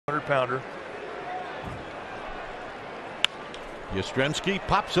pounder. Yastrzemski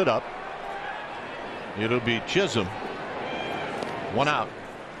pops it up. It'll be Chisholm. 1 out.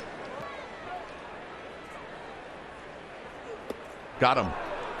 Got him.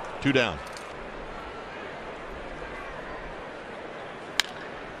 2 down.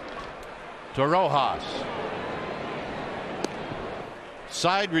 To Rojas.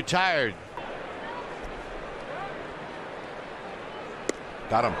 Side retired.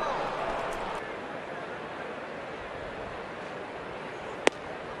 Got him.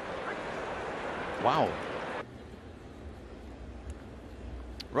 Wow.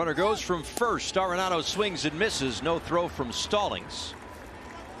 Runner goes from first. Arenado swings and misses. No throw from Stallings.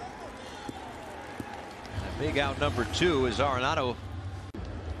 And a big out number 2 is Arenado.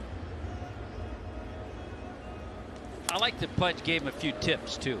 I like the Pudge gave him a few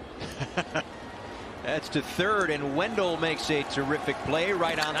tips too. That's to third, and Wendell makes a terrific play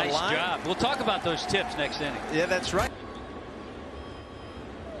right on the line. Nice job. We'll talk about those tips next inning. Yeah, that's right.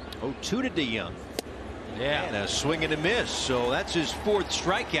 0-2 to DeYoung. Yeah. And a swing and a miss. So that's his 4th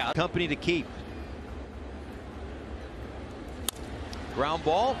strikeout. Company to keep. Ground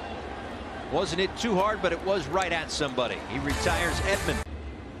ball. Wasn't hit too hard, but it was right at somebody. He retires Edman.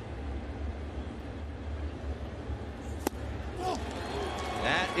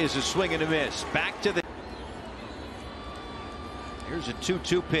 That is a swing and a miss. Back to the. Here's a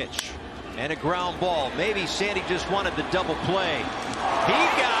 2-2 pitch and a ground ball. Maybe Sandy just wanted the double play. He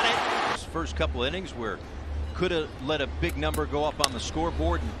got it. His first couple innings where could have let a big number go up on the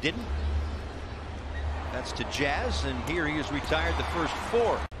scoreboard and didn't. That's to Jazz, and here he has retired the first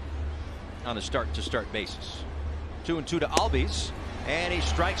 4 on a start-to-start basis. 2-2 to Albies, and he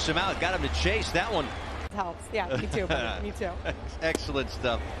strikes him out. Got him to chase that one. Helps. Yeah, me too. Me too. Excellent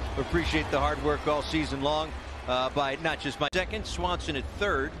stuff. Appreciate the hard work all season long by not just my second, Swanson at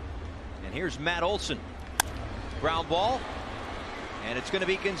third. And here's Matt Olson. Ground ball. And it's going to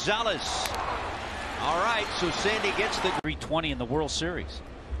be Gonzalez. All right, so Sandy gets the 320 in the World Series.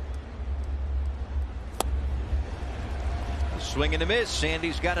 A swing and a miss.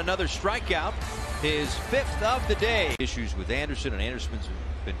 Sandy's got another strikeout. His 5th of the day. Issues with Anderson, and Anderson's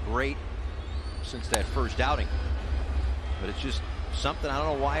been great since that first outing, but it's just something. I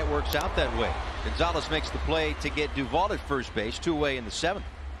don't know why it works out that way. Gonzalez makes the play to get Duvall at first base, 2 away in the 7th.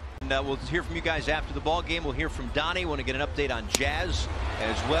 And we'll hear from you guys after the ball game. We'll hear from Donnie. Want to get an update on Jazz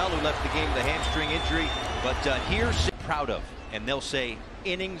as well, who left the game with a hamstring injury, but here's proud of, and they'll say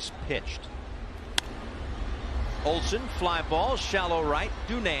innings pitched. Olson, fly ball, shallow right.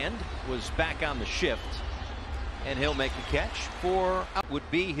 Dunand was back on the shift, and he'll make the catch for would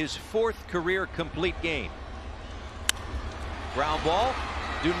be his 4th career complete game. Ground ball.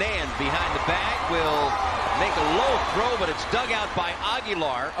 Dunand behind the bag will make a low throw, but it's dug out by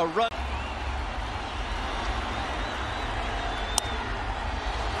Aguilar. A run.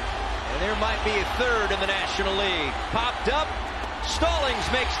 And there might be a 3rd in the National League. Popped up.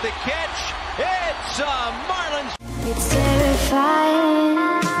 Stallings makes the catch. It's Marlins.